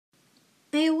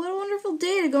Hey, what a wonderful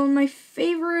day to go in my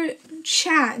favorite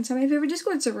chat inside my favorite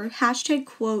Discord server. Hashtag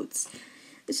quotes.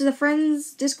 This is a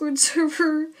friend's Discord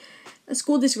server, a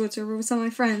school Discord server with some of my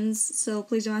friends, so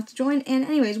please don't have to join. And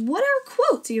anyways, what are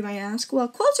quotes, you might ask? Well,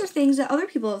 quotes are things that other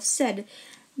people have said.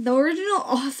 The original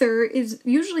author is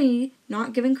usually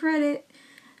not given credit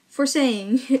for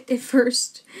saying it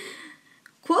first.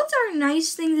 Quotes are a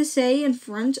nice thing to say in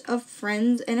front of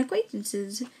friends and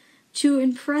acquaintances to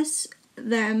impress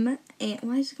them, and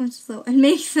why is it going so slow? And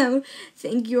make them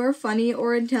think you are funny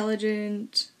or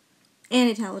intelligent.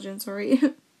 Sorry.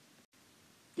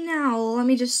 Now, let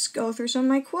me just go through some of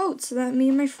my quotes that me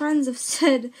and my friends have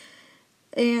said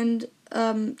and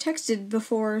texted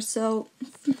before, so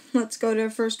let's go to the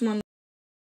first one.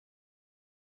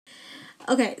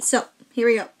 Okay, so, here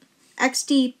we go.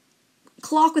 XD,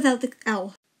 clock without the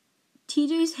L.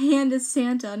 TJ's hand is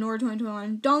Santa, Nora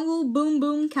 2021. Dongle, boom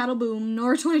boom, cattle boom,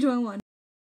 Nora 2021.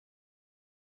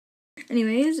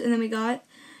 Anyways, and then we got,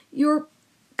 you're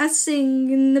S-ing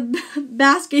in the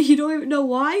basket, you don't even know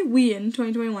why? We in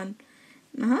 2021.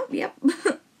 Yep.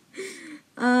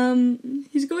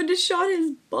 He's going to shot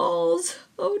his balls.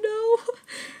 Oh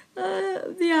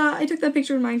no. Yeah, I took that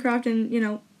picture in Minecraft and, you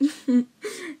know.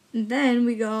 Then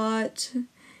we got,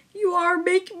 you are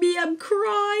making me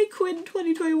cry, Quinn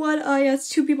 2021. Yes,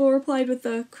 2 people replied with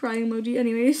the crying emoji.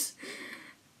 Anyways.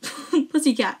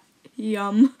 Pussycat.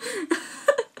 Yum.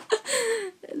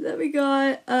 And then we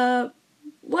got,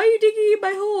 why are you digging in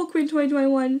my hole, Quinn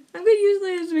 2021? I'm going to use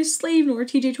it as my slave, Nor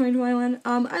TJ 2021.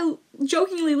 I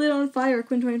jokingly lit on fire,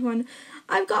 Quinn 2021.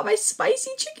 I've got my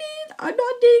spicy chicken. I'm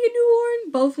not dating a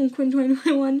newborn. Both from Quinn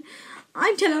 2021.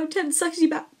 I'm 10 out of 10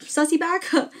 sussy back.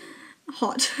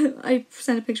 Hot. I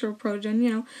sent a picture of Progen, you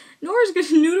know. Nora's going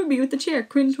to neuter me with the chair,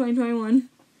 Quinn 2021.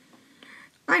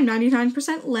 I'm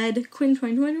 99% lead, Quinn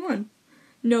 2021.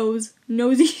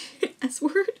 Nosy,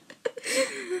 S-word.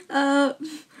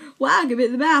 Wag a bit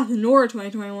in the bath, Nora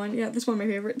 2021. Yeah, this is one of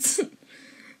my favorites.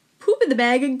 Poop in the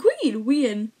bag and queen, we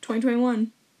in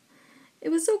 2021. It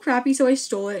was so crappy, so I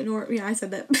stole it. Nora, yeah, I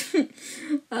said that.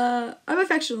 I'm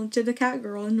affectionate to the cat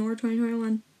girl in Nora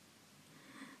 2021.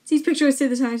 These pictures say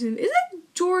the time. Is that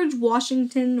George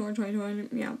Washington, Nora 2021?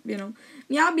 Yeah, you know.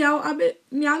 Meow meow, I'm a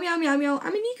meow meow meow meow.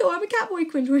 I'm a Nico, I'm a catboy,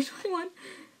 Quinn 2021.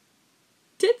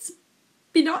 Tits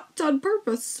be not on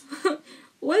purpose.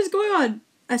 What is going on?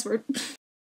 S-word.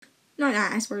 Not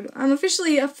S-word. I'm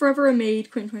officially forever a maid,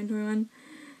 Quinn 2021.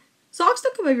 Socks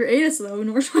don't come out of your anus though,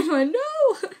 Nora 2021.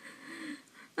 No!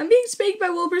 I'm being spanked by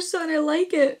Wilbur's son, I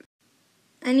like it.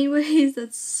 Anyways,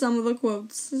 that's some of the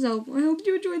quotes. So, I hope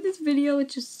you enjoyed this video.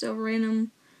 It's just a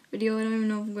random video. I don't even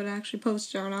know if I'm going to actually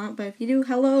post it or not, but if you do,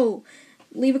 hello.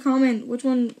 Leave a comment. Which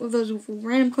one of those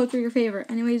random quotes were your favorite?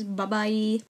 Anyways, bye-bye.